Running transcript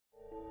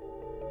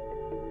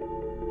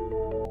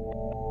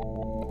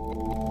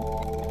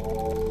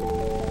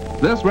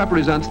This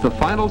represents the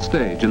final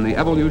stage in the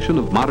evolution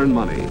of modern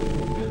money.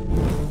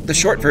 The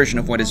short version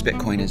of what is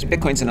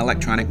Bitcoin's an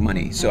electronic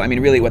money. So, I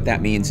mean, really what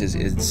that means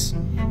is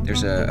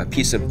there's a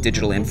piece of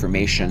digital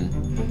information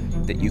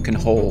that you can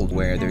hold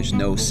where there's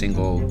no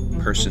single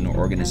person or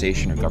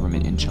organization or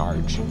government in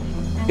charge.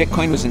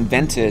 Bitcoin was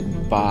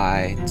invented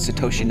by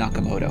Satoshi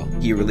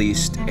Nakamoto. He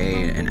released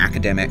an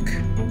academic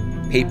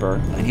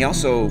paper, and he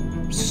also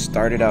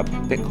started up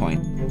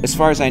Bitcoin. As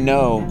far as I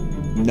know,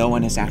 no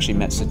one has actually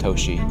met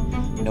Satoshi.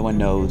 No one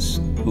knows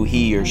who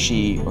he or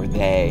she or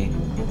they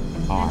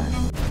are.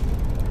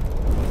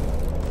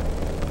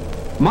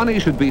 Money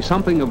should be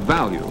something of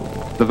value.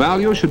 The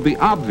value should be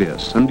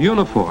obvious and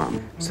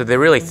uniform. So there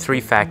are really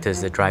three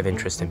factors that drive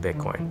interest in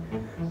Bitcoin.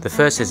 The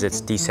first is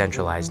its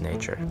decentralized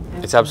nature.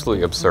 It's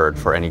absolutely absurd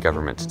for any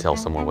government to tell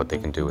someone what they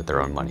can do with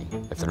their own money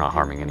if they're not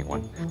harming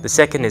anyone. The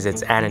second is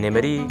its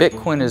anonymity.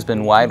 Bitcoin has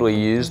been widely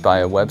used by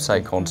a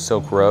website called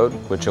Silk Road,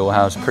 which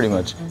allows pretty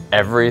much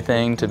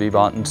everything to be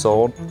bought and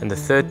sold. And the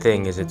third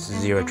thing is its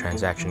zero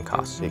transaction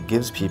costs. It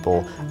gives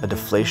people a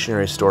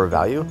deflationary store of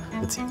value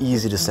that's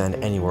easy to send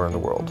anywhere in the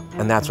world,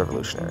 and that's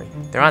revolutionary.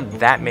 There aren't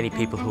that many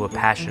people who are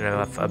passionate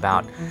enough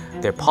about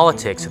their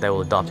politics that they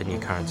will adopt a new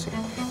currency.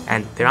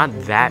 And there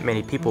aren't that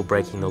many people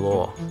breaking the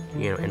law,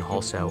 in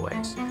wholesale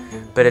ways.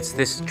 But it's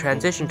this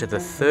transition to the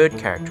third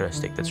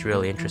characteristic that's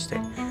really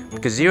interesting,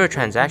 because zero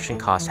transaction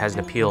cost has an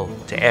appeal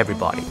to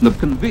everybody. The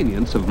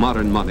convenience of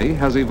modern money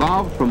has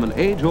evolved from an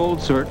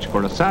age-old search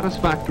for a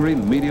satisfactory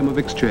medium of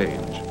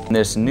exchange.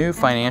 This new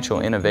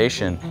financial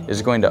innovation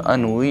is going to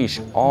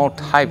unleash all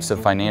types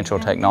of financial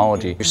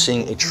technology. You're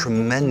seeing a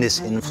tremendous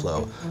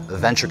inflow of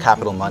venture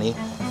capital money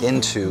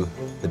into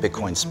the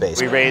Bitcoin space.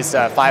 We raised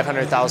a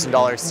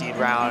 $500,000 seed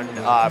round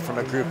from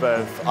a group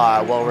of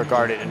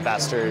well-regarded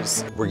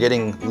investors. We're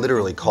getting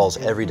literally calls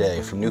every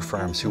day from new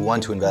firms who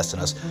want to invest in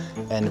us,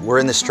 and we're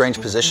in this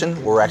strange position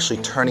where we're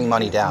actually turning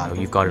money down.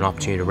 You've got an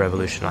opportunity to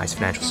revolutionize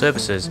financial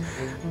services.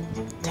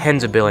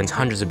 Tens of billions,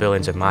 hundreds of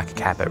billions of market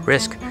cap at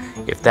risk.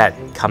 If that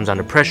comes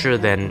under pressure,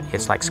 then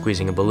it's like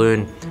squeezing a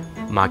balloon.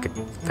 Market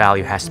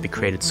value has to be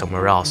created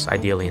somewhere else,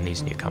 ideally in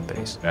these new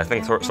companies. I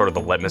think sort of the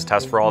litmus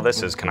test for all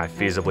this is, can I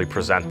feasibly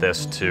present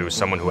this to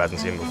someone who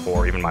hasn't seen it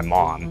before, even my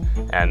mom,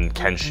 and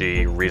can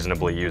she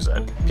reasonably use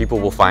it? People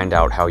will find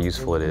out how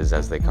useful it is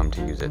as they come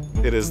to use it.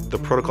 It is the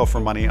protocol for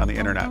money on the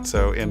internet.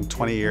 So in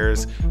 20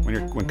 years,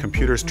 when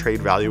computers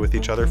trade value with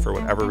each other for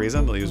whatever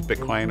reason, they'll use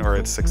Bitcoin or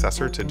its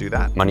successor to do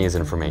that. Money is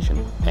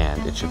information,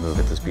 and it should move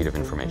at the speed of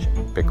information.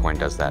 Bitcoin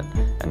does that,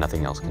 and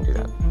nothing else can do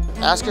that.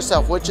 Ask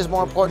yourself, which is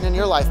more important in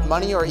your life,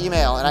 money or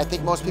email? And I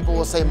think most people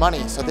will say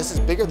money, so this is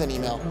bigger than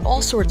email.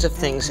 All sorts of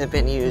things have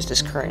been used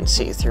as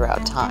currency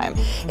throughout time.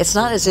 It's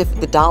not as if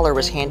the dollar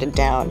was handed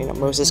down,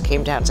 Moses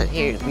came down and said,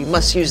 here, we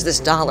must use this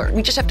dollar.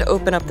 We just have to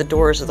open up the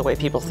doors of the way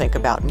people think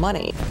about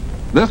money.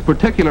 This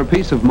particular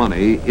piece of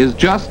money is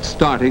just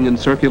starting in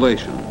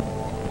circulation.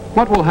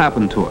 What will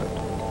happen to it?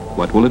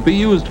 What will it be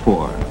used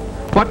for?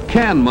 What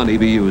can money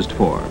be used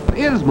for?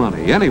 Is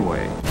money,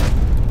 anyway?